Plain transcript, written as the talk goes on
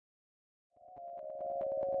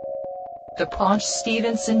The Paunch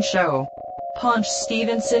Stevenson Show.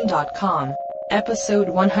 PaunchStevenson.com. Episode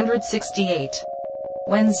 168.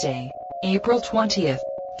 Wednesday, April 20th,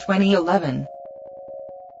 2011.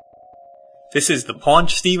 This is The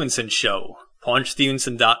Paunch Stevenson Show.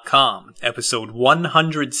 PaunchStevenson.com. Episode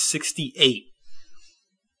 168.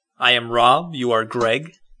 I am Rob. You are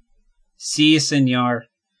Greg. Si, senor.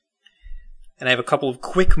 And I have a couple of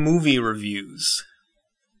quick movie reviews.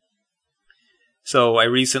 So, I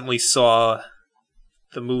recently saw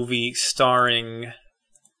the movie starring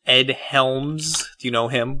Ed Helms. Do you know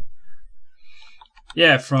him?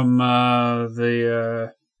 Yeah, from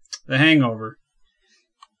the Hangover.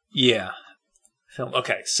 Yeah.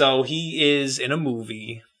 Okay, so he is in a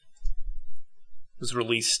movie. It was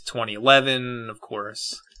released 2011, of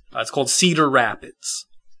course. It's called Cedar Rapids.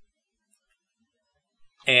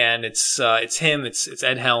 And it's him, it's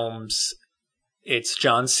Ed Helms, it's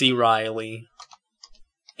John C. Reilly,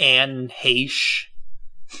 Anne Heche.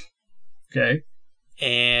 Okay.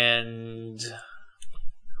 And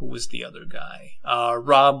who was the other guy?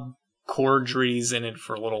 Rob Corddry's in it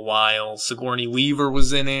for a little while. Sigourney Weaver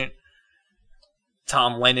was in it.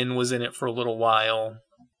 Tom Lennon was in it for a little while.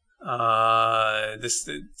 This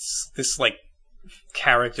like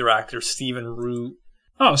character actor Stephen Root.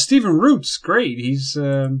 Oh, Stephen Root's great. He's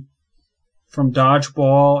from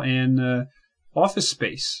Dodgeball and Office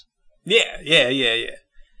Space. Yeah.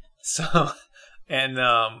 So, and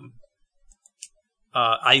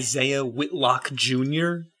Isaiah Whitlock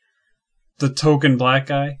Jr. The token black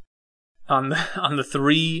guy. On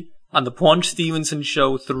the Paunch Stevenson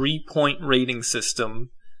Show 3-point rating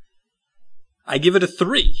system, I give it a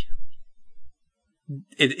 3.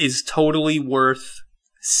 It is totally worth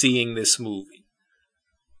seeing this movie.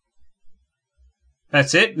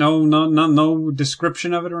 That's it? No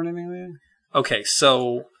description of it or anything like that? Okay,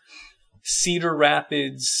 so Cedar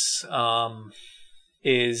Rapids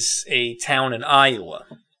is a town in Iowa.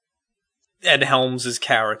 Ed Helms'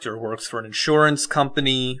 character works for an insurance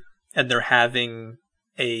company, and they're having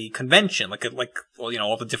a convention,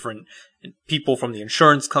 all the different people from the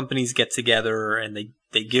insurance companies get together and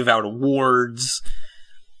they give out awards.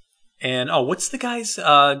 And what's the guy's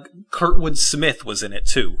Kurtwood Smith was in it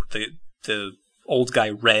too. The old guy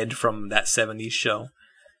Red from that 70s show.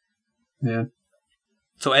 Yeah.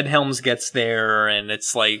 So Ed Helms gets there and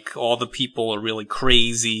it's like all the people are really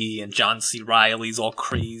crazy and John C. Reilly's all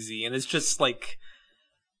crazy and it's just like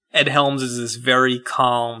Ed Helms is this very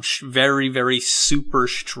calm, very, very super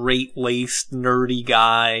straight-laced, nerdy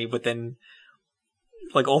guy, but then,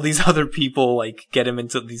 like, all these other people, like, get him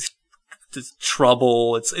into this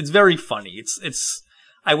trouble. It's very funny.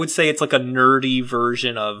 I would say it's like a nerdy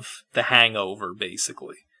version of The Hangover,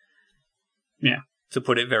 basically. Yeah. To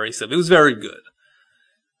put it very simple. It was very good.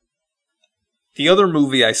 The other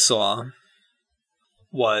movie I saw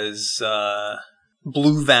was,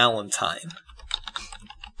 Blue Valentine.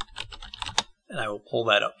 And I will pull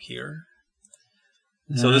that up here.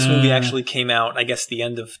 So this movie actually came out, I guess, the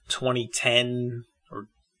end of 2010, or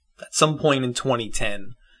at some point in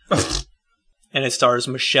 2010. And it stars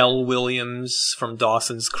Michelle Williams from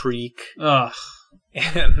Dawson's Creek. Ugh.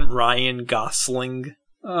 And Ryan Gosling.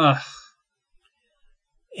 Ugh.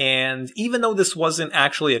 And even though this wasn't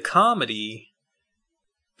actually a comedy,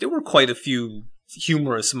 there were quite a few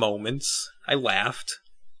humorous moments. I laughed.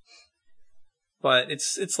 But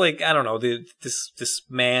it's like, I don't know, this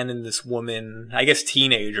man and this woman, I guess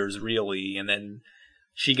teenagers really, and then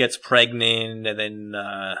she gets pregnant, and then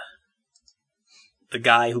the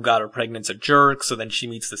guy who got her pregnant's a jerk, so then she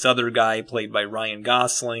meets this other guy played by Ryan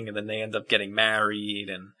Gosling, and then they end up getting married,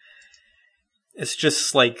 and it's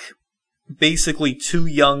just like, basically two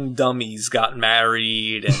young dummies got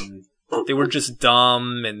married, and they were just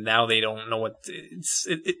dumb, and now they don't know what,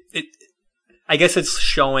 I guess it's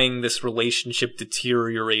showing this relationship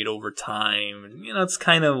deteriorate over time. And, it's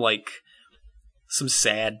kind of like some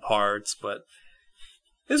sad parts, but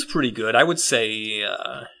it's pretty good. I would say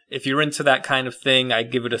if you're into that kind of thing,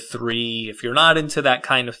 I'd give it a 3. If you're not into that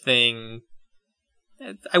kind of thing,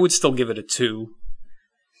 I would still give it a 2.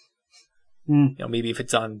 Maybe if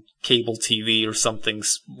it's on cable TV or something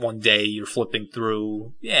one day you're flipping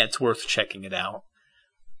through, yeah, it's worth checking it out.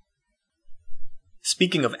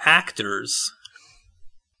 Speaking of actors...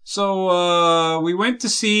 So, we went to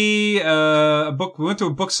see a book. We went to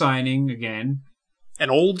a book signing again. An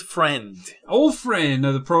old friend. Old friend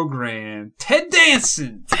of the program. Ted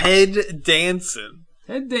Danson.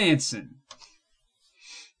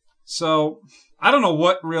 So, I don't know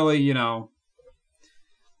what really,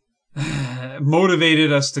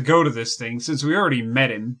 motivated us to go to this thing, since we already met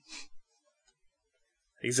him.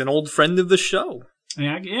 He's an old friend of the show.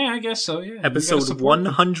 Yeah, I guess so, yeah. Episode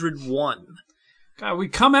 101. God, we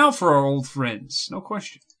come out for our old friends. No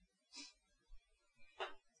question.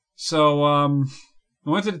 So, I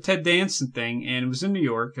went to the Ted Danson thing, and it was in New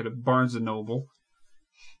York at a Barnes & Noble.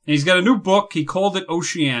 And he's got a new book. He called it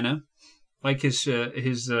Oceana, like his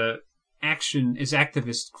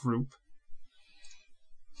activist group.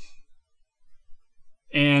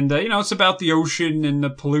 And, it's about the ocean and the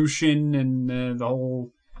pollution and the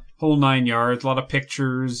whole nine yards. A lot of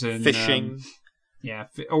pictures and fishing.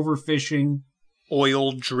 Overfishing.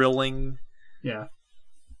 Oil drilling. Yeah.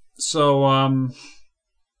 So,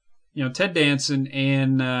 Ted Danson,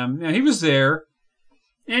 and he was there.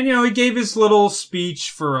 And, he gave his little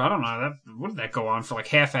speech for, I don't know, what did that go on for, like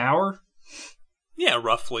half hour? Yeah,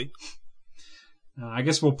 roughly. I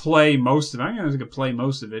guess we'll play most of it. I'm going to play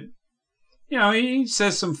most of it. He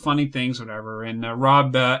says some funny things, whatever. And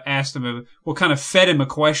Rob asked him, kind of fed him a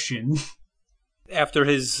question. After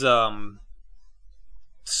his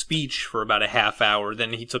speech for about a half hour,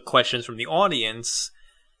 then he took questions from the audience.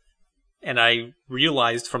 And I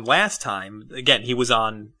realized from last time, again, he was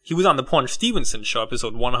on the Paunch Stevenson show,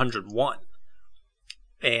 episode 101.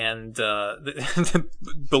 And,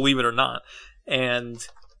 believe it or not. And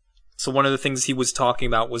so one of the things he was talking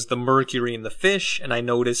about was the mercury in the fish, and I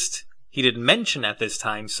noticed he didn't mention at this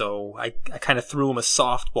time, so I kind of threw him a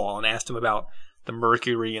softball and asked him about the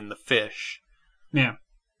mercury in the fish. Yeah.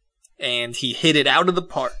 And he hit it out of the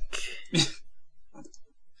park.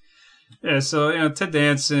 Yeah, so Ted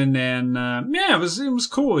Danson, and it was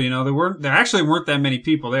cool. There actually weren't that many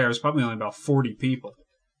people there. It was probably only about 40 people.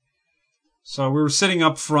 So we were sitting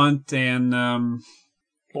up front, and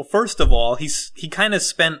well, first of all, he kind of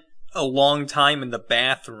spent a long time in the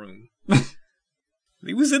bathroom.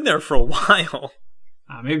 He was in there for a while.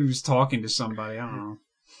 Maybe he was talking to somebody. I don't know.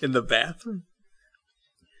 In the bathroom.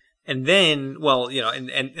 And then, well,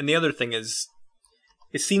 and the other thing is,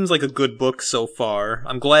 it seems like a good book so far.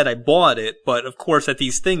 I'm glad I bought it, but of course at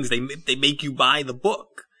these things, they make you buy the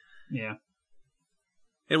book. Yeah.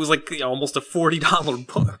 It was like almost a $40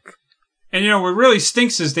 book. And what really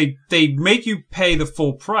stinks is they make you pay the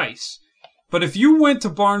full price. But if you went to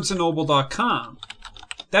BarnesandNoble.com,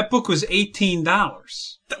 that book was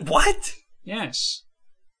 $18. What? Yes.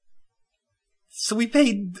 So we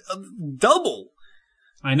paid double.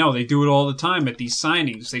 I know, they do it all the time at these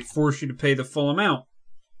signings. They force you to pay the full amount.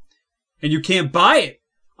 And you can't buy it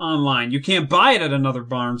online. You can't buy it at another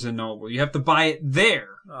Barnes & Noble. You have to buy it there.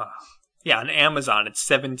 Yeah, on Amazon, it's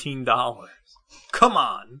 $17. Come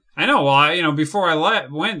on. I know. Well, before I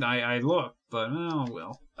went, I looked, but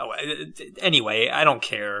well. Oh, anyway, I don't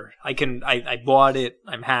care. I bought it.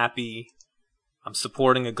 I'm happy. I'm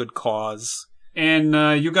supporting a good cause. And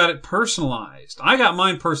you got it personalized. I got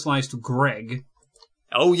mine personalized to Greg.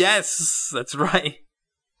 Oh, yes, that's right.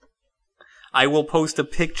 I will post a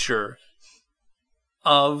picture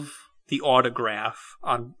of the autograph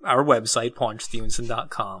on our website,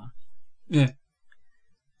 paunchstevenson.com. Yeah.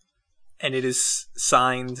 And it is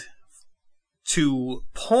signed to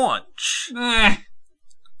Paunch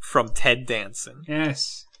from Ted Danson.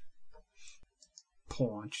 Yes.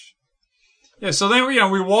 Paunch. Yeah, so then,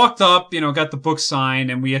 we walked up, got the book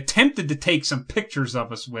signed, and we attempted to take some pictures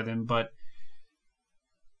of us with him, but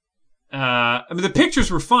the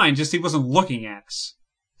pictures were fine, just he wasn't looking at us.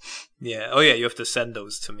 Yeah. Oh, yeah, you have to send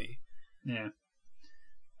those to me. Yeah.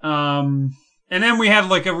 And then we had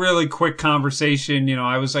like a really quick conversation.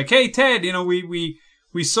 I was like, "Hey, Ted, we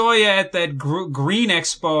saw you at that Green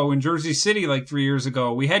Expo in Jersey City like 3 years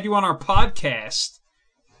ago. We had you on our podcast."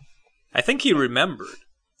 I think he remembered.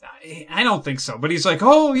 I don't think so, but he's like,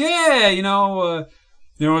 "Oh yeah,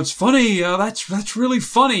 it's funny. That's really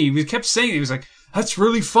funny." We kept saying it. He was like, "That's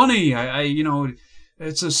really funny.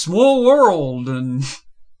 It's a small world." And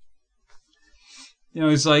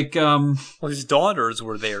he's like, well, his daughters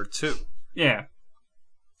were there too. Yeah.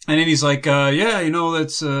 And then he's like,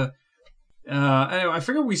 that's I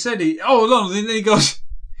forget what we said. Then he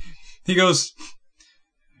goes,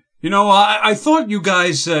 I thought you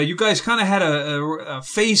guys kind of had a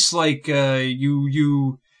face like,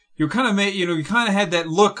 you kind of made, you kind of had that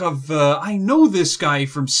look of, I know this guy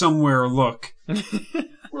from somewhere look.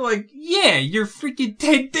 We're like, yeah, you're freaking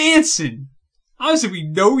Ted Danson. Obviously we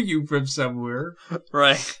know you from somewhere.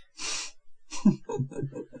 Right.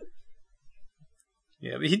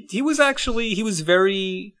 Yeah, but he was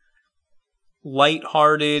very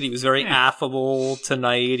lighthearted. He was very affable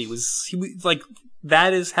tonight. He was like,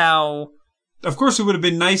 that is how. Of course, it would have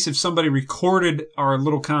been nice if somebody recorded our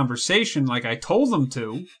little conversation like I told them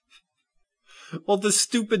to. Well, the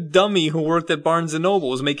stupid dummy who worked at Barnes & Noble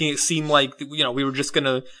was making it seem like, we were just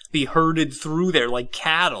gonna be herded through there like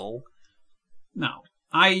cattle. No.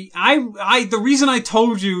 The reason I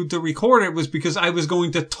told you to record it was because I was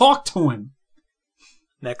going to talk to him.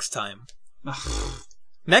 Next time.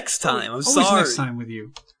 Next time, I'm Always sorry. next time with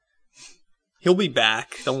you. He'll be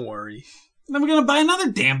back, don't worry. Then we're gonna buy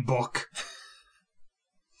another damn book.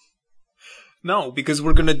 No, because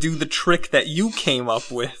we're gonna do the trick that you came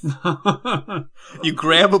up with. You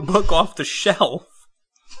grab a book off the shelf,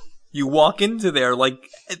 you walk into there like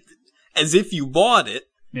as if you bought it.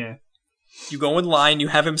 Yeah. You go in line, you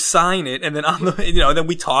have him sign it, and then then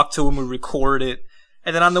we talk to him, we record it,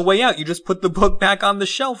 and then on the way out, you just put the book back on the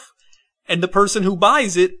shelf. And the person who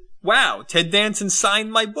buys it, wow, Ted Danson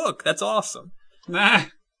signed my book. That's awesome. Nah.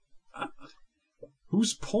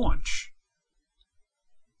 Who's Paunch?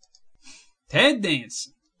 Ted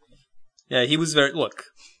Danson. Yeah, he was look,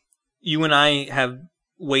 you and I have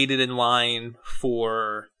waited in line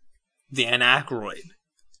for Dan Aykroyd.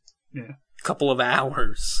 Yeah. A couple of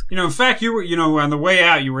hours. In fact, you were, on the way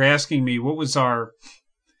out, you were asking me what was our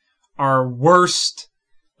worst,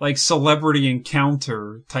 celebrity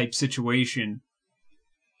encounter type situation.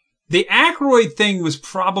 The Aykroyd thing was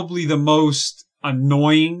probably the most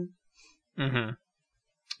annoying. Mm-hmm.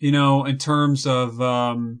 In terms of,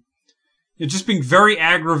 it just being very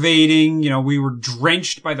aggravating. We were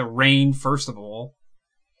drenched by the rain, first of all.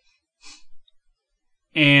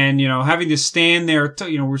 And, having to stand there,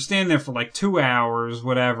 we're standing there for 2 hours,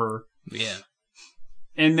 whatever. Yeah.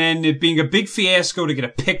 And then it being a big fiasco to get a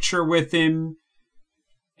picture with him.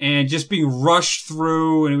 And just being rushed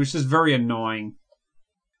through, and it was just very annoying.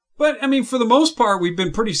 But, for the most part, we've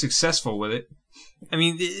been pretty successful with it.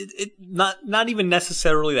 Not even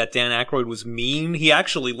necessarily that Dan Aykroyd was mean. He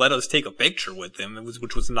actually let us take a picture with him,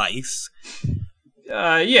 which was nice.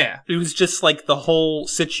 Yeah. It was just the whole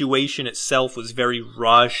situation itself was very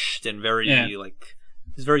rushed and very it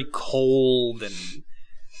was very cold and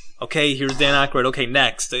okay, here's Dan Aykroyd. Okay,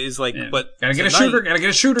 next is but gotta get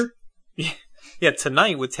a shooter. Yeah,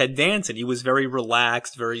 tonight with Ted Danson, he was very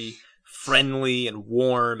relaxed, very friendly and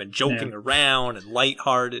warm and joking around and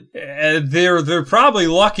lighthearted. They're probably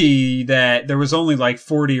lucky that there was only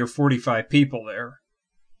 40 or 45 people there.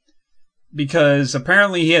 Because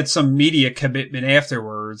apparently he had some media commitment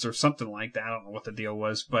afterwards or something like that. I don't know what the deal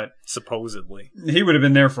was, but supposedly he would have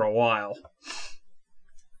been there for a while.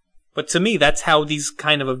 But to me, that's how these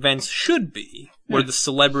kind of events should be, where the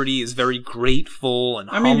celebrity is very grateful and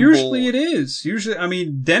humble. Usually it is.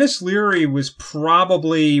 Dennis Leary was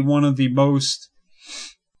probably one of the most,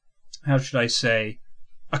 how should I say,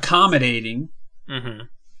 accommodating. Mm-hmm.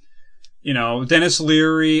 Dennis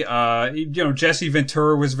Leary, Jesse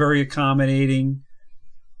Ventura was very accommodating.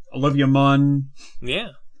 Olivia Munn.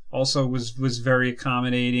 Yeah. Also was very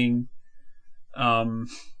accommodating.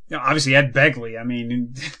 Obviously Ed Begley.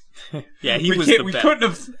 Yeah, he was the best. We couldn't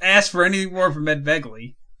have asked for any more from Ed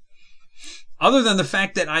Begley. Other than the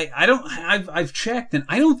fact that I've checked and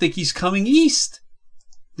I don't think he's coming east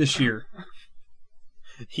this year.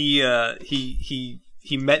 He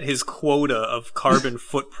met his quota of carbon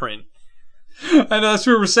footprint. I know, that's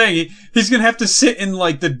what we're saying. He's going to have to sit in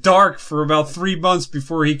the dark for about 3 months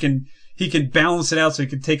before he can balance it out so he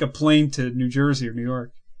can take a plane to New Jersey or New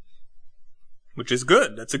York. Which is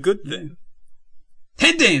good. That's a good thing.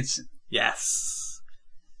 Ted Danson. Yes.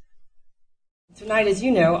 Tonight, as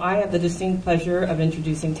you know, I have the distinct pleasure of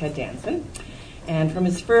introducing Ted Danson. And from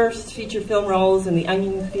his first feature film roles in The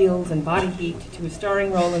Onion Fields and Body Heat to his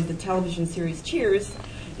starring role in the television series Cheers,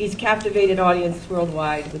 he's captivated audiences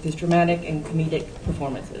worldwide with his dramatic and comedic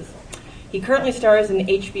performances. He currently stars in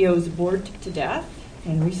HBO's Bored to Death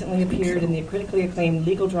and recently appeared in the critically acclaimed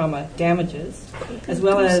legal drama Damages, as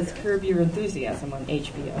well as Curb Your Enthusiasm on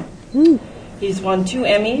HBO. He's won 2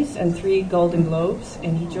 Emmys and 3 Golden Globes,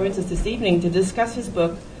 and he joins us this evening to discuss his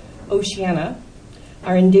book, Oceana,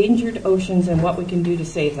 Our Endangered Oceans and What We Can Do to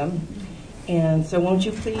Save Them. And so won't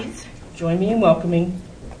you please join me in welcoming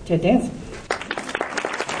Ted Danson.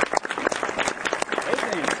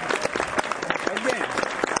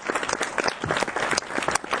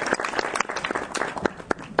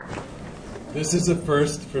 This is a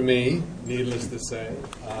first for me, needless to say.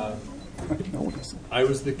 I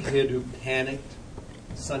was the kid who panicked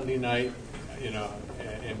Sunday night,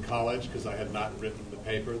 in college because I had not written the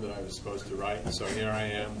paper that I was supposed to write. So here I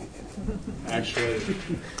am, actually,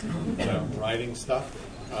 writing stuff.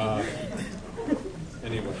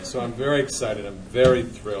 Anyway, so I'm very excited. I'm very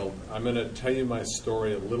thrilled. I'm going to tell you my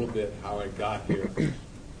story a little bit, how I got here.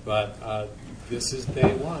 But this is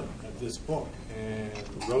day one of this book. And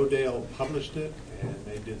Rodale published it, and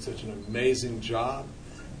they did such an amazing job.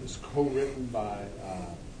 It was co-written by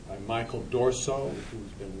Michael Dorso,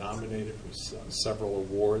 who's been nominated for several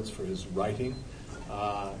awards for his writing,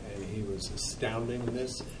 and he was astounding in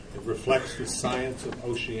this. It reflects the science of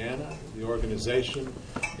Oceana, the organization.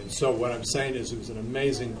 And so what I'm saying is it was an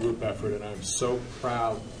amazing group effort, and I'm so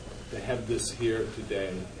proud to have this here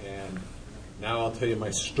today. And now I'll tell you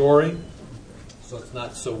my story, so it's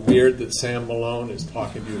not so weird that Sam Malone is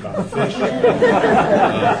talking to you about fish. I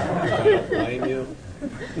don't blame you.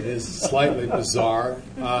 It is slightly bizarre.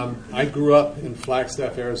 I grew up in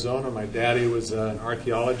Flagstaff, Arizona. My daddy was an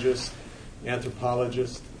archaeologist,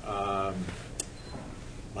 anthropologist.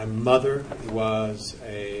 My mother was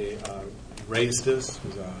raised us,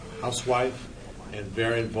 was a housewife, and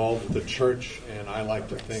very involved with the church. And I like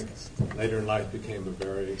to think later in life became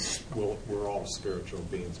we're all spiritual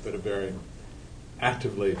beings, but a very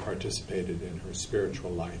actively participated in her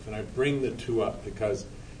spiritual life. And I bring the two up because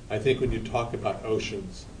I think when you talk about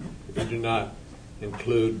oceans, if you do not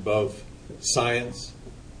include both science,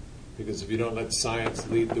 because if you don't let science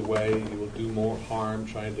lead the way, you will do more harm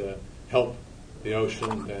trying to help the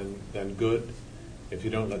ocean than good, if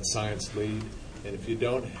you don't let science lead. And if you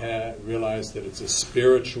don't realize that it's a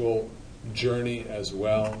spiritual journey as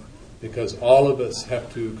well, because all of us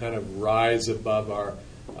have to kind of rise above our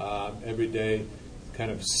everyday kind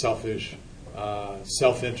of selfish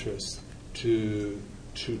self-interest to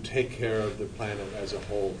take care of the planet as a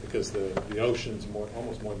whole, because the oceans,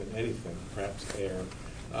 almost more than anything, perhaps air,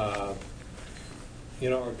 are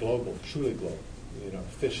global, truly global.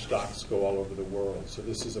 Fish stocks go all over the world, so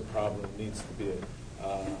this is a problem that needs to be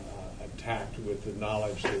attacked with the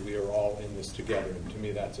knowledge that we are all in this together. And to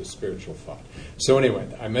me, that's a spiritual thought. So anyway,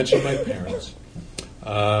 I mentioned my parents.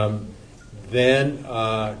 Then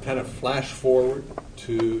kind of flash forward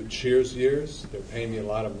to Cheers years. They're paying me a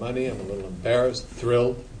lot of money. I'm a little embarrassed,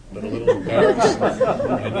 thrilled, but a little embarrassed.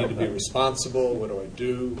 I need to be responsible. What do I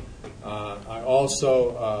do? I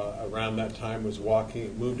also, around that time,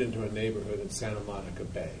 moved into a neighborhood in Santa Monica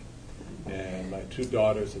Bay. And my two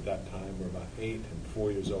daughters at that time were about 8 and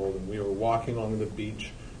 4 years old, and we were walking along the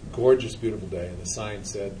beach, gorgeous, beautiful day, and the sign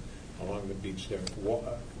said along the beach there,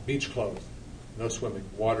 beach closed, no swimming,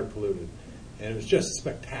 water polluted. And it was just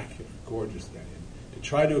spectacular, gorgeous day. And to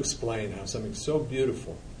try to explain how something so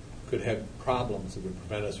beautiful could have problems that would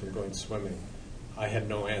prevent us from going swimming, I had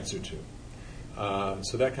no answer to.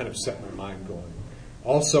 So that kind of set my mind going.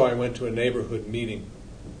 Also, I went to a neighborhood meeting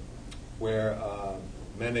where a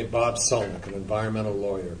man named Bob Sulnick, an environmental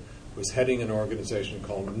lawyer, was heading an organization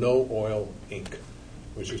called No Oil Inc.,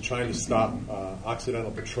 which was trying to stop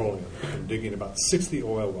Occidental Petroleum from digging about 60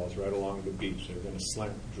 oil wells right along the beach. They were going to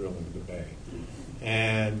slant drill into the bay.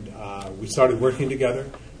 And we started working together,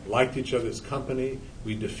 liked each other's company.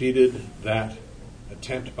 We defeated that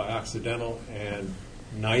attempt by Occidental and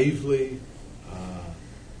naively,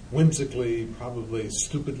 whimsically, probably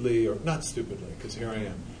stupidly, or not stupidly, because here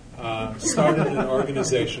I am, started an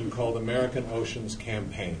organization called American Oceans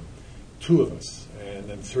Campaign. 2 of us, and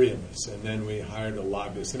then 3 of us, and then we hired a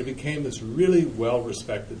lobbyist. And it became this really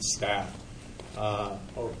well-respected staff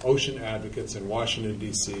of ocean advocates in Washington,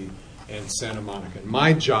 D.C. and Santa Monica. And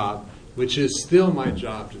my job, which is still my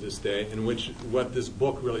job to this day, and what this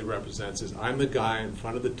book really represents, is I'm the guy in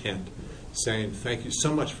front of the tent saying, thank you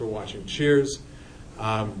so much for watching Cheers.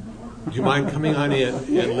 Do you mind coming on in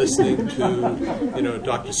and listening to,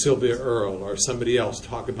 Dr. Sylvia Earle or somebody else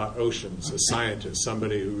talk about oceans, a scientist,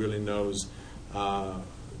 somebody who really knows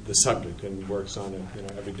the subject and works on it,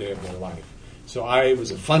 every day of their life. So I was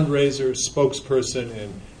a fundraiser, spokesperson,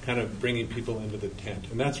 and kind of bringing people into the tent.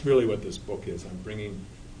 And that's really what this book is. I'm bringing,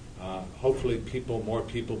 hopefully, more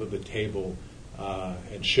people to the table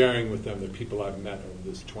and sharing with them the people I've met over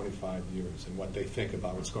this 25 years and what they think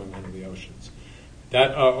about what's going on in the oceans.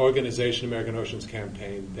 That organization, American Oceans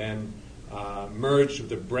Campaign, then merged with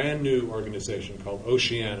a brand new organization called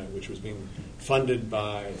Oceana, which was being funded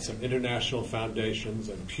by some international foundations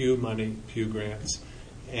and Pew money, Pew grants.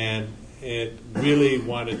 And it really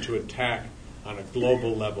wanted to attack on a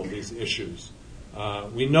global level these issues.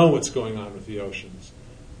 We know what's going on with the oceans,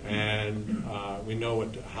 and we know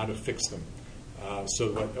how to fix them.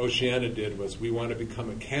 So what Oceana did was we want to become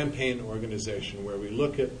a campaign organization where we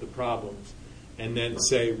look at the problems and then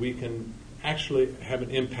say we can actually have an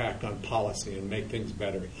impact on policy and make things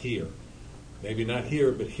better here. Maybe not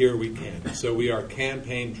here, but here we can. So we are a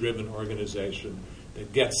campaign-driven organization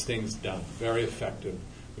that gets things done, very effective.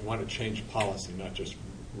 We want to change policy, not just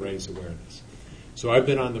raise awareness. So I've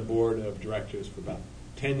been on the board of directors for about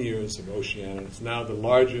 10 years of Oceana. It's now the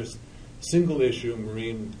largest single-issue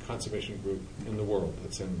marine conservation group in the world.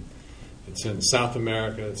 It's in It's in South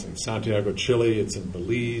America, it's in Santiago, Chile, it's in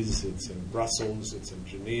Belize, it's in Brussels, it's in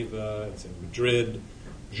Geneva, it's in Madrid,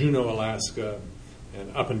 Juneau, Alaska,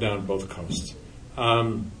 and up and down both coasts.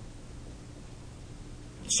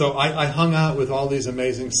 So I hung out with all these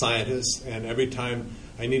amazing scientists, and every time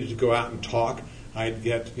I needed to go out and talk, I'd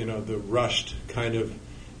get, the rushed kind of,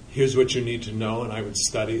 here's what you need to know, and I would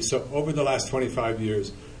study. So over the last 25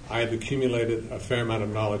 years, I have accumulated a fair amount of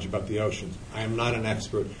knowledge about the oceans. I am not an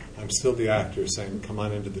expert. I'm still the actor saying, come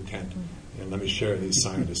on into the tent, and let me share these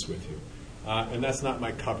scientists with you. And that's not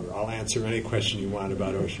my cover. I'll answer any question you want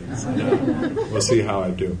about oceans. We'll see how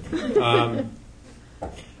I do.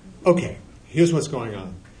 Okay, here's what's going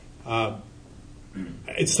on.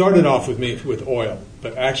 It started off with me with oil,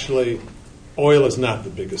 but actually oil is not the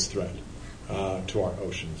biggest threat to our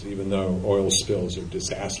oceans, even though oil spills are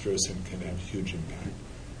disastrous and can have huge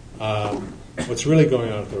impact. What's really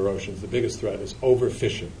going on with our oceans, the biggest threat is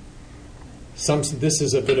overfishing. This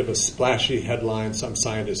is a bit of a splashy headline. Some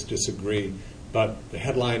scientists disagree, but the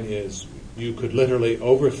headline is you could literally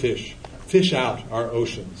fish out our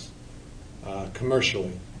oceans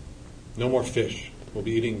commercially. No more fish. We'll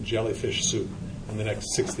be eating jellyfish soup in the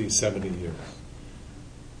next 60, 70 years.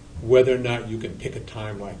 Whether or not you can pick a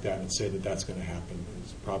time like that and say that that's going to happen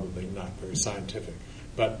is probably not very scientific.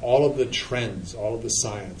 But all of the trends, all of the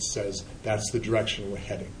science says that's the direction we're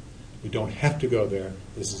heading. We don't have to go there.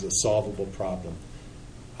 This is a solvable problem.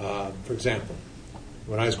 For example,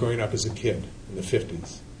 when I was growing up as a kid in the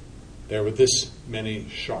 50s, there were this many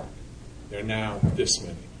shark. There are now this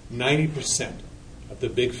many. 90% of the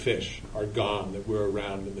big fish are gone that were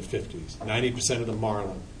around in the 50s. 90% of the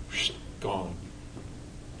marlin, gone.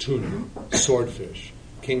 Tuna, swordfish,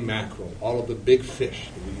 king mackerel, all of the big fish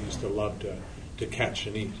that we used to love to catch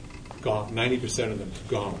and eat, gone. 90% of them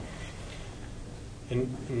gone. In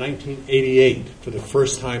 1988, for the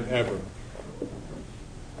first time ever,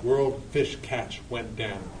 world fish catch went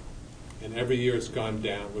down. And every year it's gone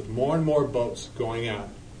down, with more and more boats going out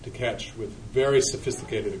to catch with very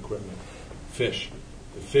sophisticated equipment fish.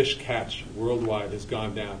 The fish catch worldwide has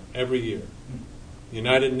gone down every year. The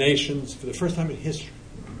United Nations, for the first time in history,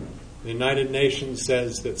 the United Nations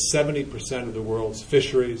says that 70% of the world's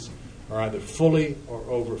fisheries are either fully or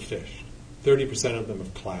overfished. 30% of them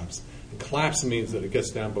have collapsed. And collapse means that it gets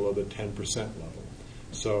down below the 10% level.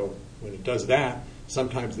 So when it does that,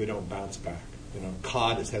 sometimes they don't bounce back.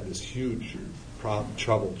 Cod has had this huge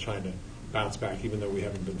trouble trying to bounce back, even though we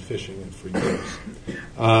haven't been fishing it for years.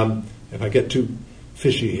 If I get too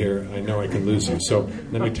fishy here, I know I can lose you. So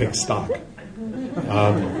let me take stock.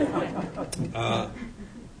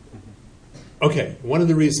 Okay, one of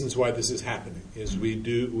the reasons why this is happening is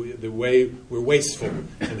the way we're wasteful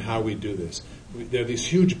in how we do this. There are these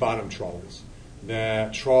huge bottom trawlers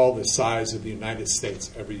that trawl the size of the United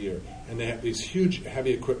States every year, and they have these huge,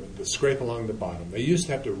 heavy equipment that scrape along the bottom. They used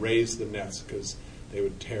to have to raise the nets because they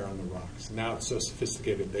would tear on the rocks. Now it's so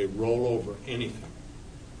sophisticated they roll over anything.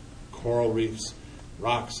 Coral reefs,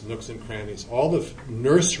 rocks, nooks and crannies, all the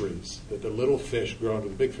nurseries that the little fish grow into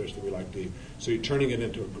the big fish that we like to eat. So you're turning it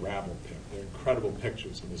into a gravel pit. There are incredible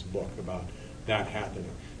pictures in this book about that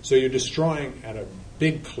happening. So you're destroying at a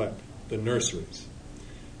big clip the nurseries.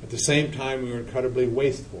 At the same time, we were incredibly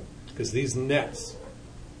wasteful because these nets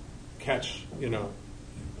catch,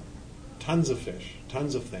 tons of fish,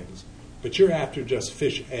 tons of things, but you're after just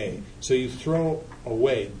fish A. So you throw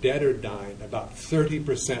away, dead or dying, about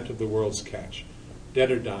 30% of the world's catch.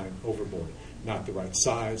 Dead or dying, overboard. Not the right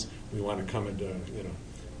size. We want to come into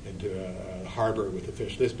a harbor with a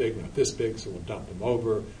fish this big, not this big, so we'll dump them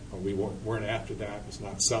over, or we weren't after that, it's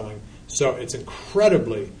not selling. So it's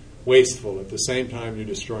incredibly wasteful. At the same time, you're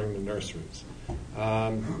destroying the nurseries.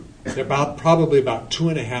 There are probably about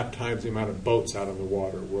 2.5 times the amount of boats out on the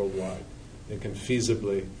water worldwide that can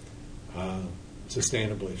feasibly,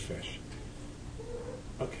 sustainably fish.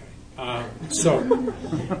 Okay. So,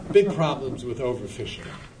 big problems with overfishing.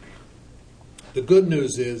 The good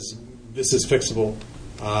news is this is fixable.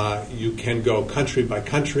 You can go country by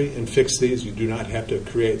country and fix these. You do not have to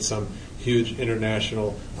create some huge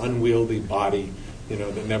international unwieldy body,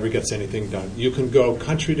 that never gets anything done. You can go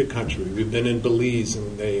country to country. We've been in Belize,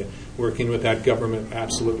 and they, working with that government,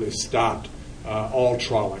 absolutely stopped all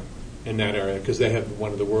trawling in that area because they have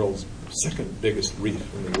one of the world's second biggest reef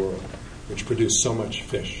in the world, which produce so much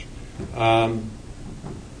fish. Okay,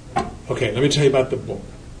 let me tell you about the book.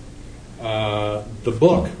 The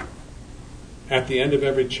book, at the end of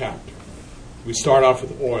every chapter, we start off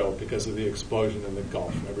with oil because of the explosion in the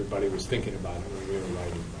Gulf. Everybody was thinking about it when we were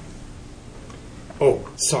writing about it. Oh,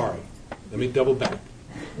 sorry. Let me double back.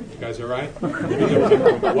 You guys all right?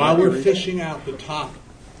 While we're fishing out the top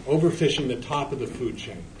overfishing the top of the food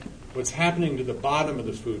chain. What's happening to the bottom of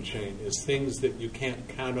the food chain is things that you can't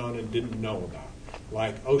count on and didn't know about,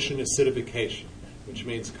 like ocean acidification, which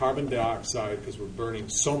means carbon dioxide, because we're burning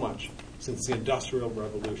so much since the Industrial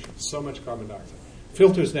Revolution, so much carbon dioxide,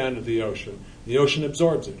 filters down to the ocean. The ocean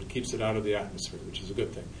absorbs it and keeps it out of the atmosphere, which is a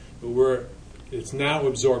good thing. But it's now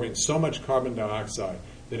absorbing so much carbon dioxide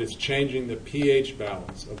that it's changing the pH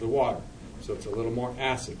balance of the water. So it's a little more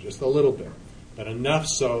acid, just a little bit, but enough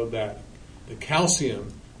so that the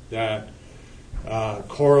calcium that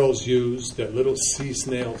corals use, that little sea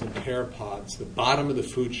snails and pteropods, the bottom of the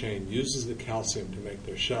food chain uses the calcium to make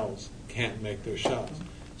their shells, can't make their shells.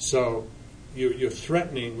 So you're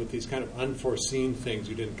threatening with these kind of unforeseen things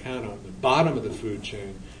you didn't count on, the bottom of the food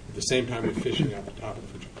chain, at the same time you're fishing out the top of the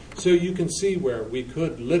food chain. So you can see where we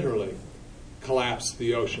could literally collapse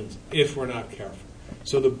the oceans if we're not careful.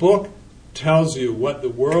 So the book tells you what the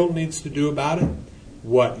world needs to do about it,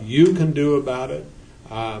 what you can do about it,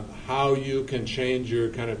 how you can change your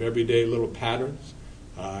kind of everyday little patterns.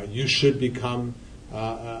 You should become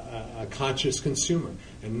a conscious consumer,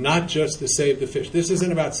 and not just to save the fish. This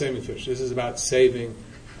isn't about saving fish. This is about saving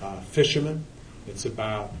fishermen. It's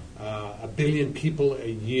about 1 billion people a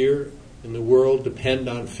year in the world depend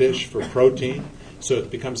on fish for protein, so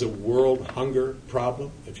it becomes a world hunger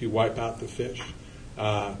problem if you wipe out the fish.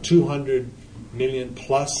 200 million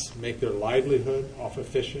plus make their livelihood off of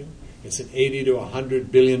fishing. It's an $80 to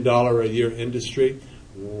 $100 billion a year industry.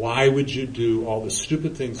 Why would you do all the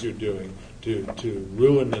stupid things you're doing to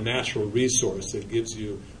ruin the natural resource that gives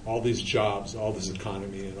you all these jobs, all this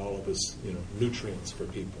economy, and all of this, nutrients for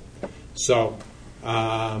people? So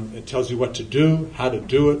it tells you what to do, how to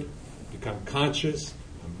do it, become conscious.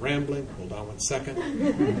 I'm rambling. Hold on one second.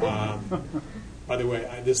 By the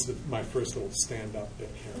way, this is my first little stand-up bit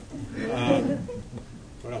here.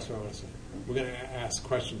 What else do I want to say? We're going to ask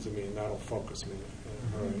questions of me, and that'll focus me.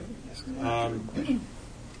 All right.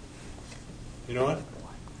 You know what?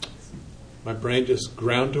 My brain just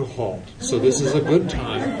ground to a halt, so this is a good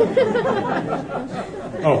time.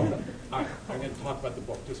 I'm going to talk about the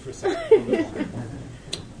book just for a second.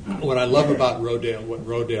 What I love about Rodale, what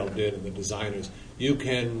Rodale did and the designers, you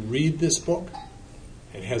can read this book.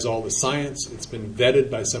 It has all the science. It's been vetted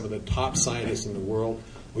by some of the top scientists in the world.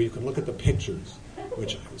 Or you can look at the pictures,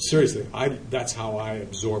 which, seriously, that's how I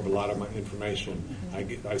absorb a lot of my information.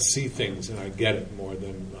 I see things and I get it more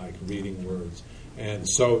than like reading words. And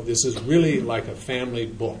so this is really like a family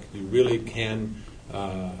book. You really can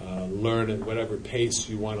learn at whatever pace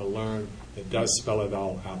you want to learn. It does spell it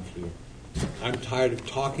all out for you. I'm tired of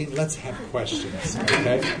talking. Let's have questions,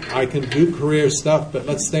 okay? I can do career stuff, but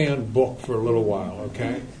let's stay on book for a little while,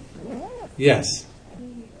 okay? Yes?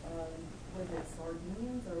 Was it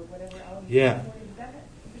sardines or whatever else? Yeah.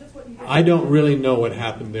 I don't really know what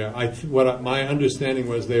happened there. My understanding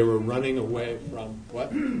was they were running away from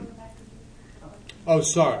what? Oh,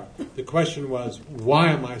 sorry. The question was,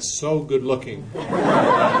 why am I so good looking? No,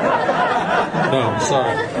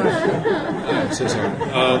 sorry. I'm so sorry.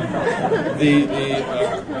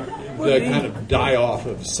 The kind of die-off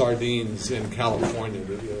of sardines in California,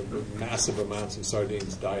 the massive amounts of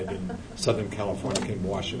sardines died in Southern California, came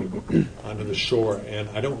washing onto the shore, and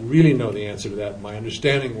I don't really know the answer to that. My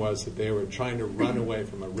understanding was that they were trying to run away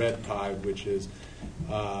from a red tide, which is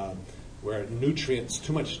where nutrients,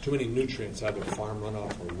 too many nutrients, either farm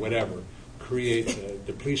runoff or whatever, creates a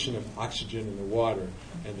depletion of oxygen in the water,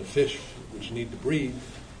 and the fish, which need to breathe,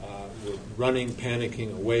 were running,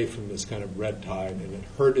 panicking away from this kind of red tide, and it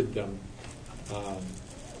hurted them.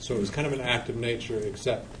 So it was kind of an act of nature,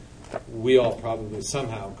 except we all probably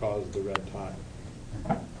somehow caused the red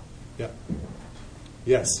tide. Yeah.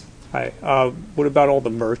 Yes. Hi. What about all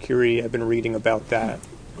the mercury? I've been reading about that.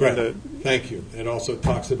 Great. Thank you. It also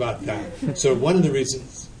talks about that. So one of the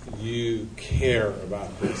reasons you care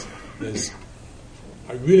about this is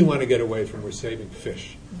I really want to get away from we're saving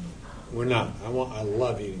fish. We're not. I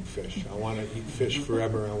love eating fish. I want to eat fish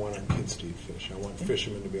forever. I want our kids to eat fish. I want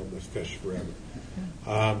fishermen to be able to fish forever.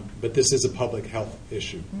 But this is a public health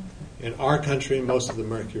issue. In our country, most of the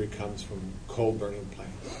mercury comes from coal-burning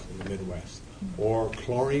plants in the Midwest, or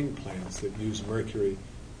chlorine plants that use mercury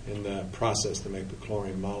in the process to make the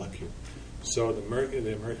chlorine molecule. So the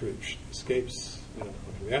mercury escapes into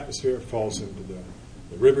the atmosphere, falls into the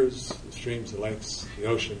rivers, the streams, the lakes, the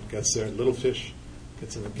ocean, gets there. Little fish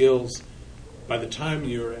gets in the gills. By the time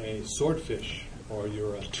you're a swordfish, or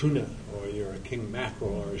you're a tuna, or you're a king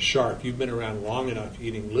mackerel, or a shark, you've been around long enough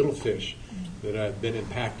eating little fish that have been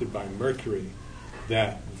impacted by mercury,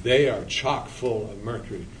 that they are chock full of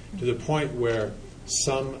mercury, to the point where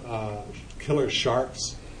some killer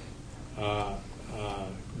sharks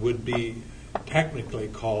would be technically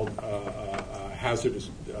called a hazardous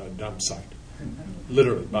dump site.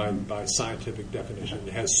 Literally, by scientific definition.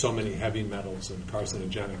 It has so many heavy metals and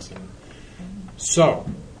carcinogenics in it. So,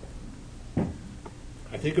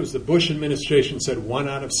 I think it was the Bush administration said 1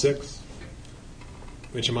 out of 6,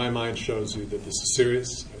 which in my mind shows you that this is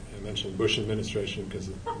serious. I mentioned Bush administration because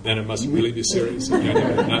then it must really be serious,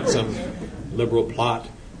 not some liberal plot.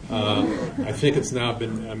 I think it's now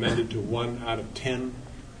been amended to 1 out of 10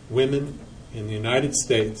 women in the United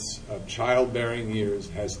States of childbearing years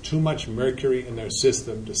has too much mercury in their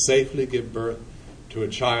system to safely give birth to a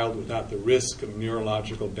child without the risk of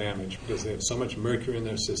neurological damage because they have so much mercury in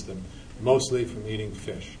their system, mostly from eating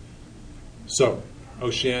fish. So,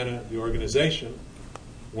 Oceana, the organization,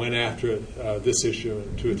 went after this issue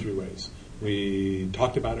in 2 or 3 ways. We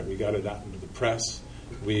talked about it, we got it out into the press,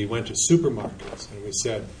 we went to supermarkets and we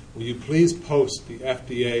said, will you please post the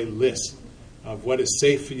FDA list of what is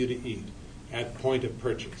safe for you to eat at point of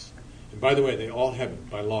purchase. And by the way, they all have it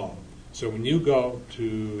by law. So when you go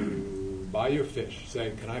to buy your fish,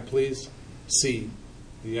 say, can I please see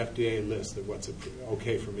the FDA list of what's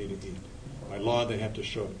okay for me to eat? By law, they have to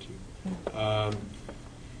show it to you.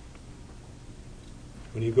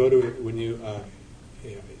 When you go to,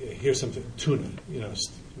 here's something, tuna,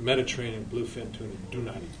 Mediterranean bluefin tuna, do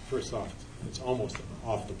not eat. First off, it's almost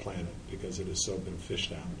off the planet because it has so been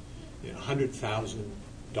fished out.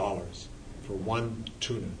 $100,000 for one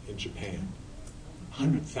tuna in Japan.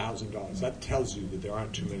 $100,000. That tells you that there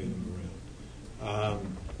aren't too many of them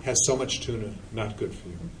around. Has so much tuna, not good for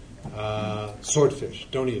you. Swordfish,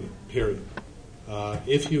 don't eat it, period.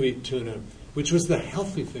 If you eat tuna, which was the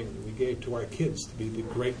healthy thing that we gave to our kids to be the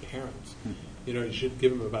great parents. You should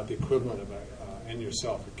give them about the equivalent of, and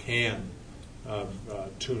yourself, a can of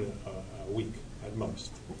tuna a week at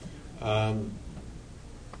most.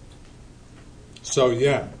 So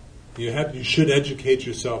yeah, you should educate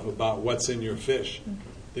yourself about what's in your fish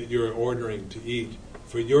that you're ordering to eat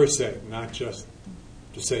for your sake, not just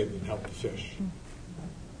to save and help the fish.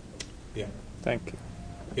 Yeah. Thank you.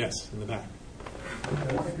 Yes, in the back. I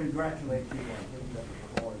want to congratulate you on taking up a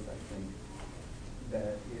cause, I think,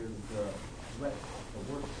 that is the worst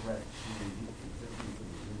threat to the existence of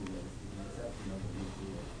the human race, with the exception of the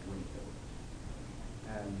nuclear winter.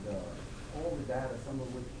 And all the data, some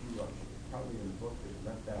of which you probably in the book is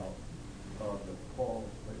left out, of the coral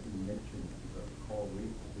that you mentioned, the coral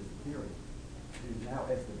reef disappearing, is now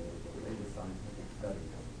estimated by the latest scientific study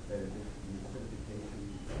that if the acidification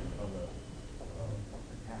and other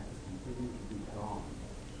attacks continue to be gone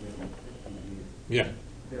within 50 years,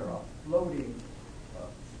 there are floating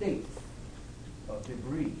states of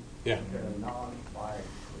debris that are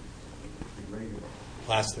non-biodegradable.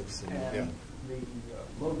 Plastics. And the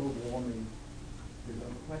global warming, there's no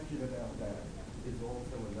question about that, is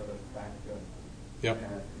also another factor. Yep.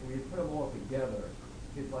 And when you put them all together,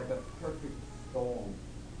 it's like a perfect storm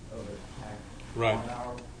of attack on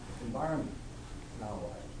our environment and our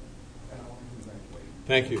life. And I want to congratulate you.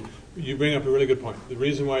 Thank you. You bring up a really good point. The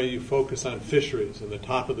reason why you focus on fisheries and the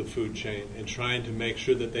top of the food chain and trying to make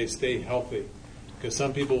sure that they stay healthy, because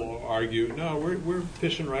some people will argue, no, we're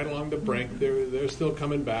fishing right along the brink. They're still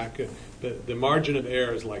coming back. The margin of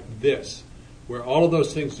error is like this, where all of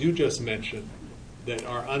those things you just mentioned that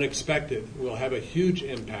are unexpected will have a huge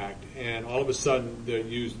impact, and all of a sudden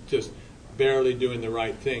you just barely doing the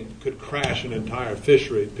right thing could crash an entire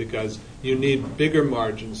fishery because you need bigger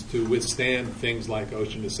margins to withstand things like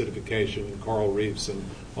ocean acidification and coral reefs and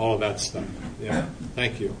all of that stuff. Yeah.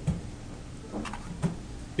 Thank you.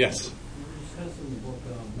 Yes. You discussed in the book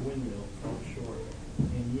windmills offshore,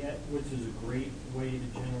 and yet, which is a great way to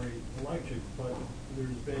generate electric, but there's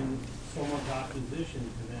been so much opposition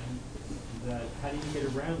to them that how do you get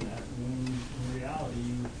around that when in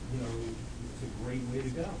reality, it's a great way to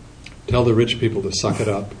go? Tell the rich people to suck it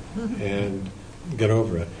up and get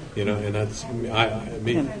over it. And that's me.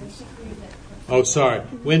 Oh, sorry.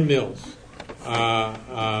 Windmills.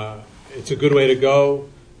 It's a good way to go,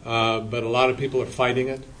 but a lot of people are fighting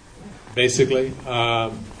it. Basically,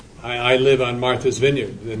 I live on Martha's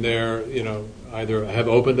Vineyard, and they're either have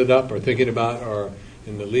opened it up or thinking about or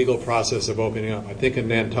in the legal process of opening up. I think in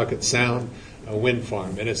Nantucket Sound, a wind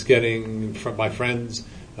farm, and it's getting by friends.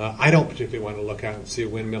 I don't particularly want to look out and see a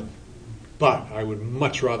windmill, but I would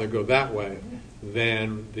much rather go that way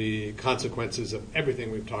than the consequences of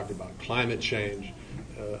everything we've talked about: climate change,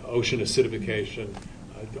 ocean acidification,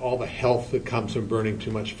 all the health that comes from burning too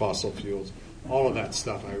much fossil fuels. All of that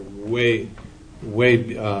stuff, I way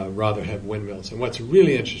rather have windmills. And what's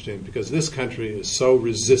really interesting, because this country is so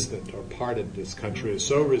resistant, or part of this country is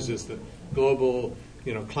so resistant, global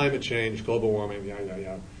climate change, global warming, yada, yada,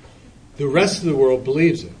 yada. The rest of the world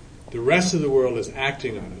believes it. The rest of the world is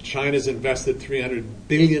acting on it. China's invested $300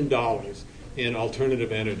 billion in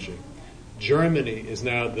alternative energy. Germany is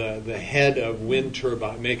now the head of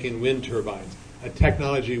making wind turbines, a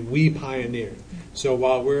technology we pioneered. So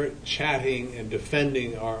while we're chatting and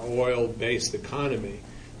defending our oil-based economy,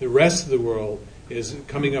 the rest of the world is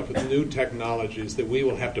coming up with new technologies that we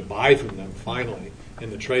will have to buy from them finally,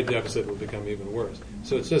 and the trade deficit will become even worse.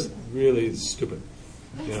 So it's just really stupid.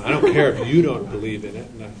 I don't care if you don't believe in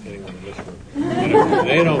it, not anyone in this room. If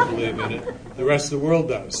they don't believe in it, the rest of the world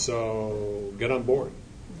does. So get on board.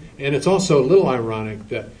 And it's also a little ironic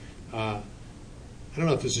that, I don't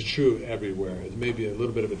know if this is true everywhere, it may be a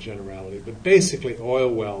little bit of a generality, but basically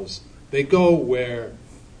oil wells, they go where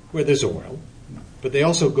there's oil, but they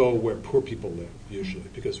also go where poor people live, usually,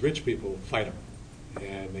 because rich people fight them,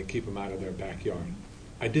 and they keep them out of their backyard.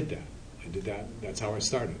 I did that. That's how I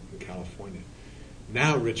started in California.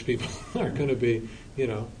 Now rich people are going to be,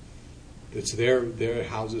 it's their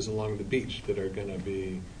houses along the beach that are going to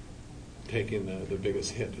be taking the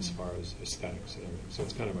biggest hit as far as aesthetics and everything. So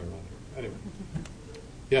it's kind of ironic. Anyway.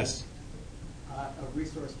 Yes? A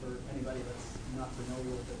resource for anybody that's not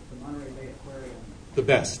familiar with it, the Monterey Bay Aquarium. The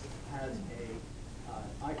best. Has a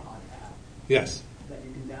iPod app. Yes. That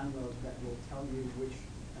you can download that will tell you which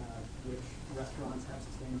restaurants have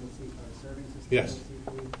sustainable seafood, are serving sustainable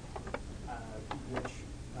seafood, which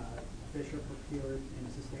fish are procured in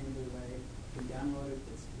a sustainable way. You can download it,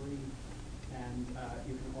 it's free, and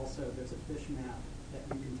you can also, there's a fish map that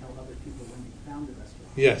you can tell other people when you found a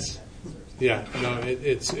restaurant. Yes. Yeah, no,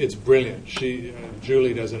 it's brilliant.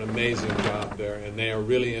 Julie does an amazing job there, and they are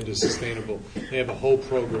really into sustainable. They have a whole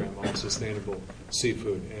program on sustainable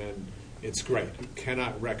seafood, and it's great. You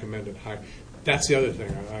cannot recommend it higher. That's the other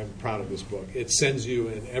thing. I'm proud of this book. It sends you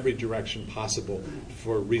in every direction possible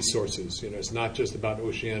for resources. It's not just about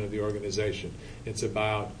Oceana, the organization. It's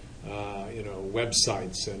about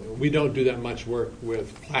websites, and we don't do that much work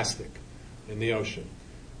with plastic in the ocean.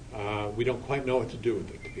 We don't quite know what to do with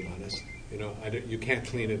it, to be honest. You can't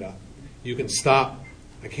clean it up. You can stop.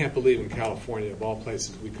 I can't believe in California, of all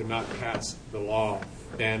places, we could not pass the law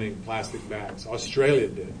banning plastic bags. Australia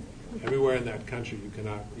did. Everywhere in that country, you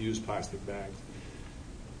cannot use plastic bags.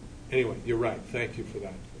 Anyway, you're right. Thank you for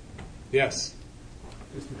that. Yes?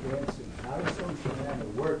 Mr. Branson, how does Oceana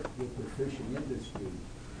work with the fishing industry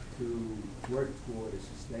to work toward a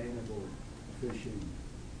sustainable fishing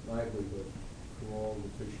livelihood for all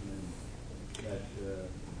the fishermen that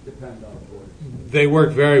depend on borders? They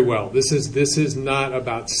work very well. This is not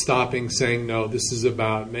about stopping, saying no. This is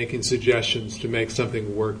about making suggestions to make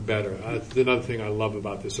something work better. That's another thing I love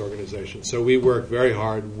about this organization. So we work very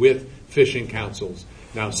hard with fishing councils.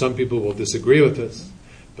 Now, some people will disagree with us,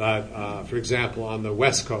 but for example, on the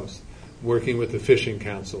West Coast, working with the fishing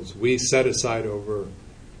councils, we set aside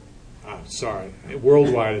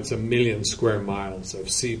worldwide, it's 1 million square miles of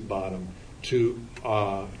sea bottom to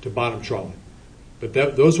bottom trawling. But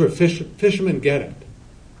those were fishermen get it.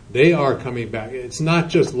 They are coming back. It's not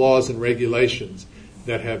just laws and regulations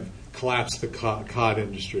that have collapsed the cod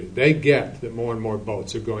industry. They get that more and more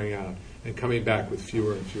boats are going out and coming back with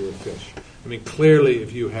fewer and fewer fish. I mean, clearly,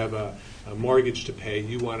 if you have a mortgage to pay,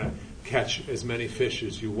 you want to catch as many fish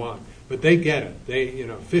as you want. But they get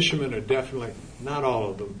it. Fishermen are definitely, not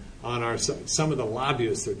all of them, on our side. Some of the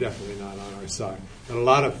lobbyists are definitely not on our side. But a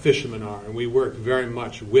lot of fishermen are, and we work very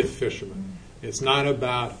much with fishermen. It's not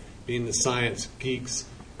about being the science geeks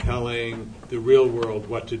telling the real world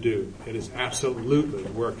what to do. It is absolutely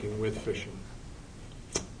working with fishermen.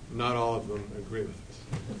 Not all of them agree with us.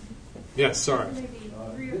 Yes, sorry. Maybe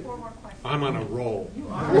 3 or 4 more questions. I'm on a roll. You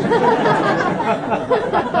are.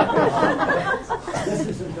 This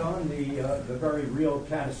isn't on the very real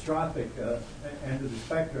catastrophic end of the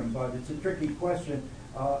spectrum, but it's a tricky question.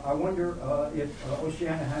 I wonder if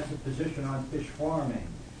Oceana has a position on fish farming.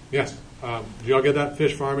 Yes. Did y'all get that?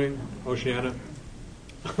 Fish farming, Oceana?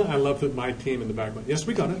 I love that my team in the background. Yes,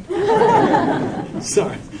 we got it.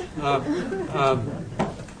 Sorry.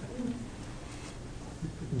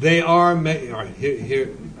 They are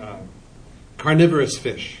carnivorous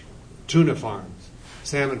fish, tuna farms,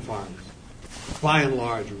 salmon farms. By and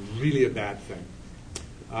large, really a bad thing.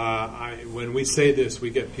 When we say this, we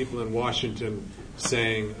get people in Washington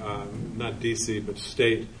saying, not D.C., but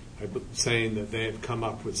state, saying that they have come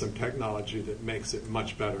up with some technology that makes it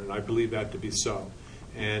much better, and I believe that to be so.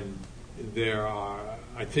 And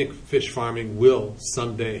I think fish farming will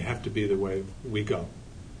someday have to be the way we go,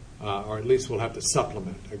 or at least we'll have to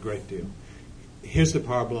supplement a great deal. Here's the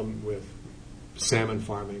problem with salmon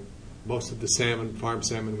farming. most of the salmon, farm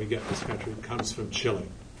salmon we get in this country, comes from Chile.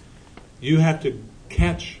 You have to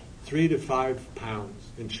catch 3 to 5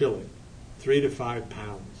 pounds in Chile, 3 to 5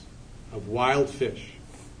 pounds of wild fish,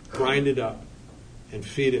 grind it up, and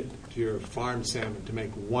feed it to your farm salmon to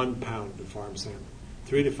make 1 pound of farm salmon.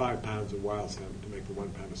 3 to 5 pounds of wild salmon to make the 1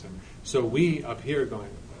 pound of salmon. So we up here going,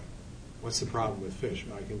 what's the problem with fish?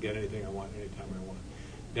 I can get anything I want anytime I want.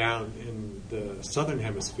 Down in the southern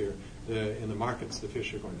hemisphere, in the markets, the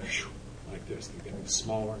fish are going like this. They're getting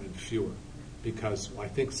smaller and fewer because I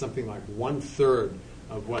think something like 1/3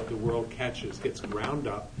 of what the world catches gets ground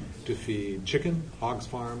up to feed chicken, hogs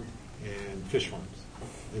farmed, and fish farms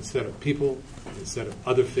instead of people, instead of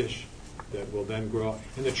other fish that will then grow.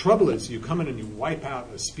 And the trouble is you come in and you wipe out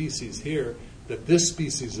a species here that this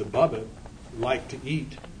species above it like to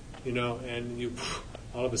eat, and you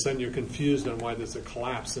all of a sudden you're confused on why there's a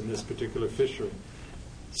collapse in this particular fishery.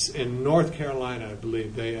 In North Carolina, I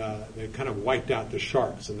believe, they kind of wiped out the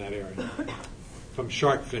sharks in that area from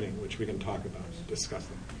shark finning, which we can talk about,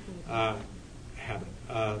 discussing habit.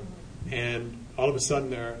 And all of a sudden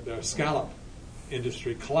their scallop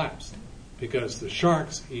industry collapsed because the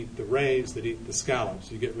sharks eat the rays that eat the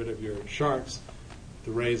scallops. You get rid of your sharks,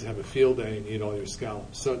 the rays have a field day and eat all your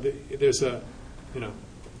scallops. So there's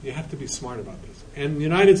you have to be smart about this. And the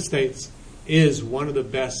United States is one of the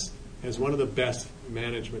best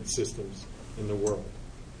management systems in the world.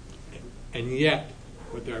 And yet,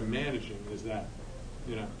 what they're managing is that,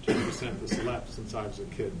 10% that's left since I was a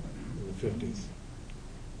kid in the 50s.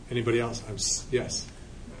 Anybody else? Yes.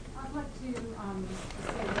 I'd like to say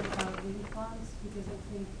about wind farms because I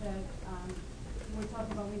think that we're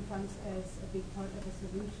talking about wind farms as a big part of a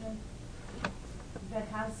solution. That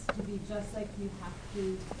has to be just like you have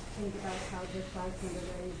to think about how the sharks and the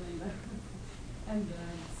rays and the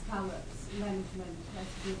scallops management has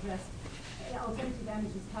to be addressed. Alternative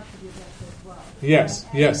energies have to be addressed as well. Yes,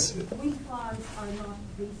 yes. Wind farms are not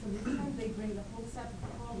the solution. They bring a whole set of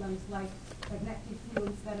problems like magnetic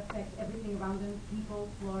fields that affect everything around them, people,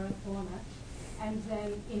 flora, fauna. And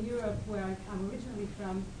then in Europe, where I'm originally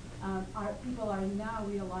from, our people are now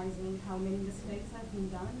realizing how many mistakes have been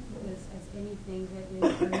done because as anything that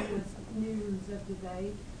is the newest news of the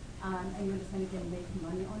day, and you understand you can make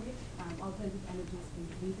money on it, alternative energies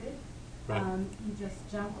included. Right. You just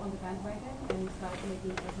jump on the bandwagon and start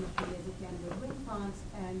making as much money as you can with wind farms,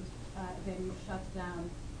 and then you shut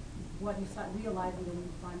down what you start realizing the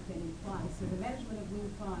wind farm can imply. So the management of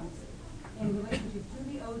wind farms in relationship to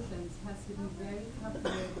the oceans has to be very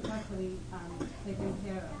carefully taken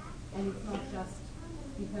care of. And it's not just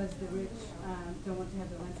because the rich don't want to have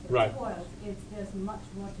the landscape spoiled. There's much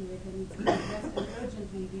more to it and needs to be addressed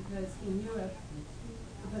urgently because in Europe,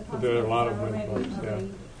 there are a lot of wind farms.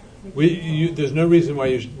 Yeah. There's no reason why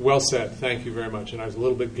you well said. Thank you very much. And I was a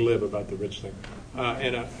little bit glib about the rich thing,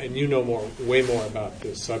 and you know way more about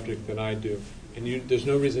this subject than I do. And there's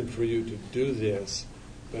no reason for you to do this.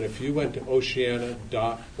 But if you went to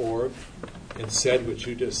oceana.org and said what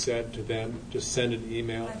you just said to them, just send an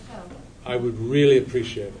email, I would really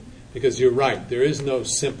appreciate it. Because you're right, there is no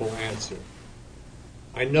simple answer.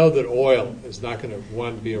 I know that oil is not going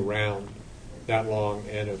to, be around that long,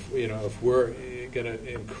 and if we're going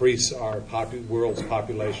to increase our world's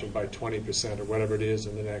population by 20% or whatever it is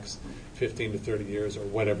in the next 15 to 30 years or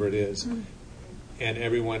whatever it is, and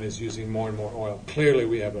everyone is using more and more oil, clearly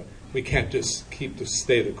we can't just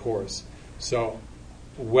stay the course. So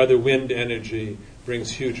whether wind energy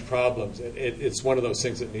brings huge problems, it's one of those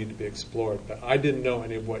things that need to be explored. But I didn't know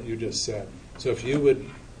any of what you just said. So if you would,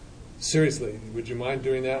 seriously, would you mind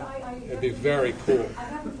doing that? It'd be very cool. I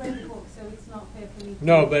haven't read the book, so it's not fair for me to...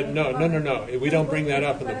 No. We don't bring that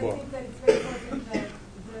up in the book. But I think that it's very important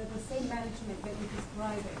that the same management that you're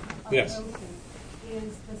describing of the ocean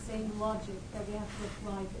is the same logic that we have to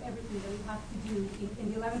apply to everything that we have to do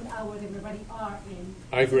in the 11th hour that we already are in.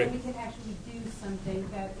 I agree. So that we can actually do something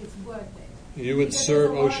that is worth it. You would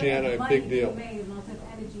serve Oceana a big deal. Made of lots of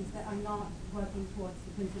energies that are not working towards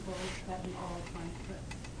the principles that we all trying to put.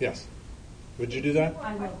 Yes. Would you do that?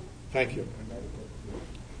 I will. Thank you.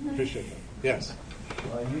 Appreciate that. Yes.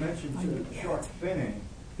 You mentioned shark finning.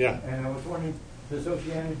 Yeah. And I was wondering, does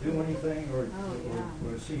Oceana do anything or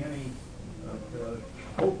see any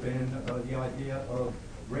hope in the idea of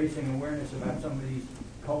raising awareness about some of these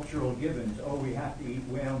cultural givens? Oh, we have to eat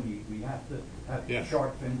whale meat. We have to have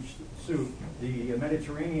shark fin soup. The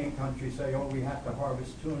Mediterranean countries say, oh, we have to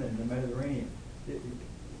harvest tuna in the Mediterranean.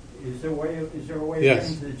 Is there a way of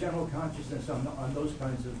getting to the general consciousness on those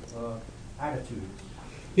kinds of attitudes?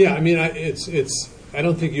 Yeah, I mean, I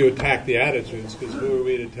don't think you attack the attitudes, because who are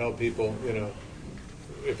we to tell people,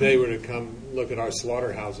 if they were to come look at our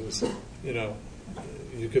slaughterhouses,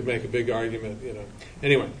 you could make a big argument,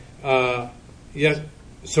 Anyway, yes,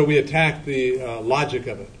 so we attack the logic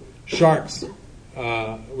of it. Sharks,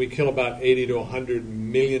 we kill about 80 to 100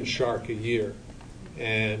 million shark a year,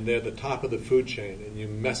 and they're the top of the food chain, and you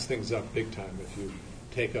mess things up big time if you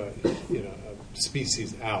take a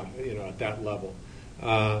species out, at that level.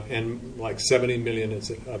 And like 70 million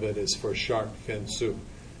of it is for shark fin soup,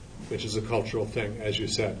 which is a cultural thing, as you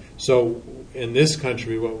said. So in this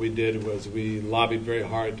country, what we did was we lobbied very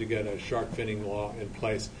hard to get a shark finning law in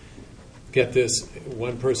place. Get this,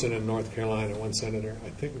 one person in North Carolina, one senator, I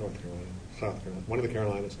think North Carolina, South Carolina, one of the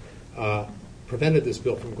Carolinas, prevented this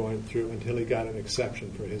bill from going through until he got an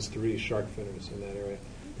exception for his 3 shark finners in that area.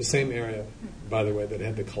 The same area, by the way, that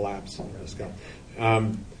had the collapse in the sky.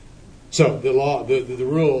 So the law, the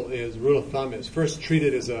rule of thumb is first treat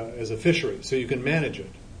it as a fishery, so you can manage it.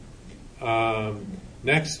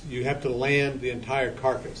 Next, you have to land the entire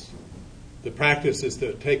carcass. The practice is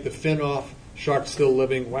to take the fin off, shark still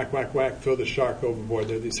living, whack, whack, whack, throw the shark overboard.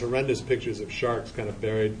 There are these horrendous pictures of sharks kind of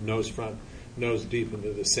buried nose deep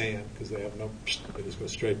into the sand because they have they just go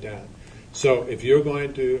straight down. So if you're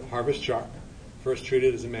going to harvest shark, first treat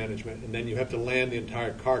it as a management, and then you have to land the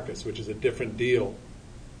entire carcass, which is a different deal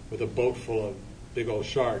with a boat full of big old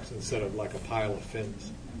sharks instead of like a pile of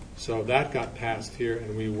fins. So that got passed here,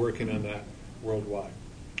 and we're working on that worldwide.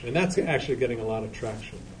 And that's actually getting a lot of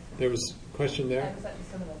traction. There was a question there? Exactly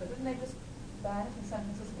similar, but didn't they just ban it in San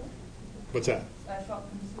Francisco? What's that? Shark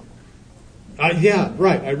fin soup. Yeah,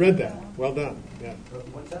 right. I read that. Well done. Yeah.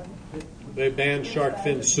 What's that? They banned shark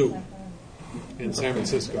fin soup in San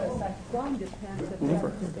Francisco.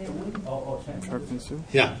 Shark fin soup?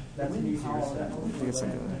 Yeah. That's an easier I think it's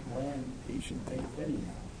like an Asian thing.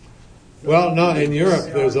 Well, no, in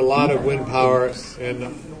Europe there's a lot of wind power and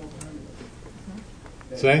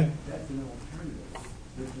say? That's an alternative.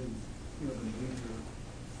 This is, the major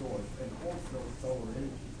source, and also solar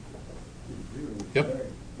energy is really Yep. very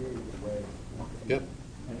big way. Yep.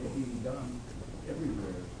 And it's being done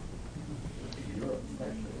everywhere, in Europe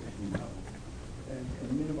especially, as we know. And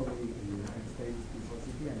minimally in the United States, because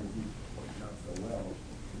again, as you pointed out so well,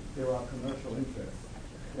 there are commercial interests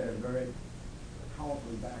that are very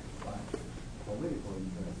powerfully backed by political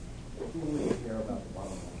interests who really care about the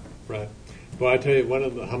bottom line. Right. Well, I tell you, one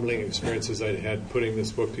of the humbling experiences I had putting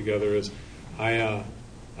this book together is I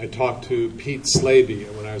talked to Pete Slaby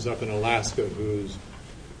when I was up in Alaska, who's,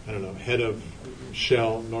 head of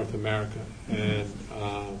Shell North America.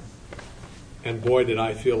 And boy, did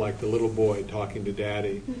I feel like the little boy talking to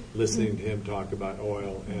Daddy, listening to him talk about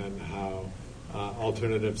oil and how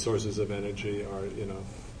alternative sources of energy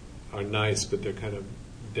are nice, but they're kind of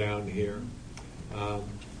down here.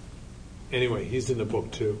 Anyway, he's in the book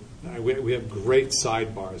too. We have great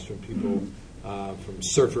sidebars from people, from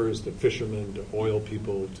surfers to fishermen to oil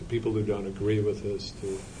people to people who don't agree with us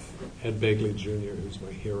to Ed Begley Jr., who's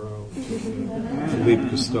my hero, to Philippe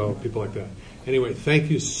Cousteau, people like that. Anyway, thank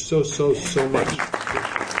you so much.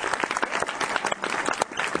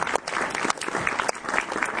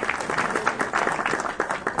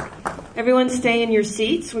 Everyone stay in your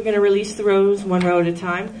seats. We're going to release the rows one row at a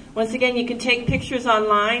time. Once again, you can take pictures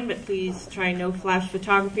online, but please try no flash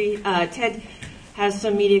photography. Ted has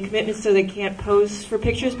some media commitments, so they can't pose for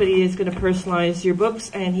pictures, but he is going to personalize your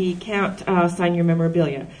books, and he can't sign your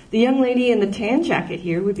memorabilia. The young lady in the tan jacket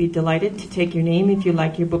here would be delighted to take your name if you'd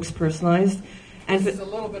like your books personalized. And It's a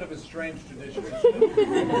little bit of a strange tradition.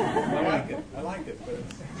 I like it, but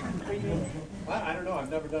it's... Well, I don't know. I've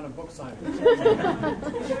never done a book signing. You're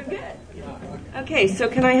doing good. Okay, so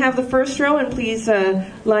can I have the first row, and please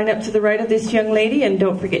line up to the right of this young lady, and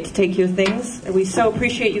don't forget to take your things. We so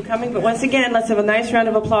appreciate you coming, but once again, let's have a nice round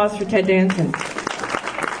of applause for Ted Danson.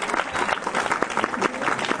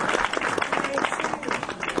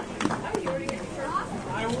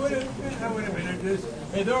 I would have introduced.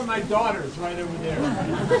 Hey, there are my daughters right over there.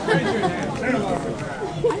 Raise your hands. Turn them over.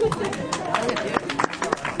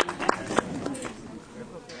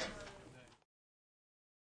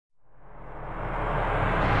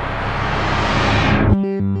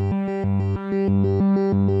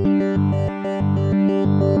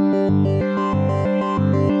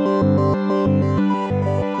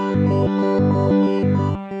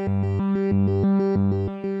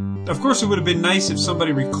 Of course, it would have been nice if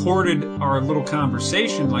somebody recorded our little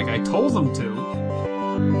conversation like I told them to.